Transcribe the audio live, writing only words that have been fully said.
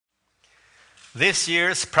This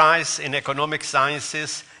year's prize in economic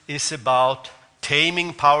sciences is about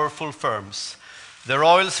taming powerful firms. The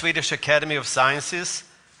Royal Swedish Academy of Sciences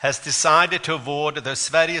has decided to award the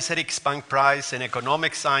Sveriges Riksbank Prize in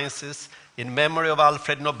Economic Sciences in memory of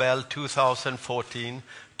Alfred Nobel 2014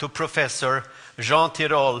 to Professor Jean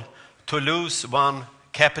Tirole, Toulouse 1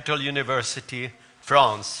 Capital University,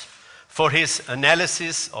 France, for his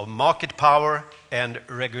analysis of market power and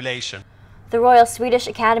regulation. The Royal Swedish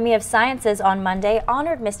Academy of Sciences on Monday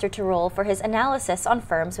honored Mr. Tirole for his analysis on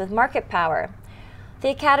firms with market power. The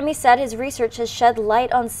Academy said his research has shed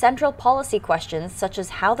light on central policy questions such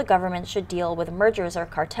as how the government should deal with mergers or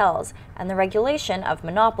cartels and the regulation of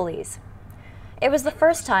monopolies. It was the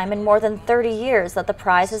first time in more than 30 years that the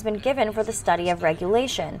prize has been given for the study of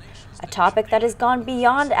regulation, a topic that has gone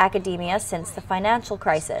beyond academia since the financial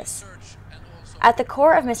crisis. At the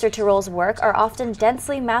core of Mr. Tirole's work are often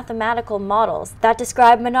densely mathematical models that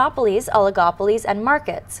describe monopolies, oligopolies, and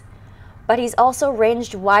markets. But he's also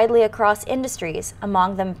ranged widely across industries,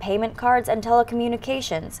 among them payment cards and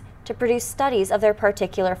telecommunications, to produce studies of their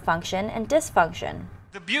particular function and dysfunction.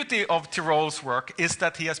 The beauty of Tirole's work is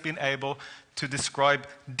that he has been able to describe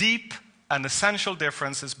deep and essential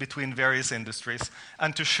differences between various industries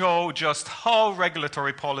and to show just how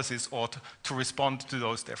regulatory policies ought to respond to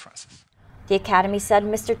those differences. The Academy said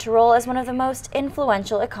Mr. Tirole is one of the most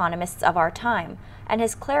influential economists of our time and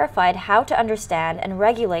has clarified how to understand and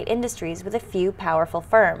regulate industries with a few powerful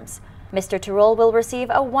firms. Mr. Tirole will receive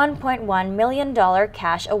a $1.1 million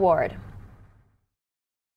cash award.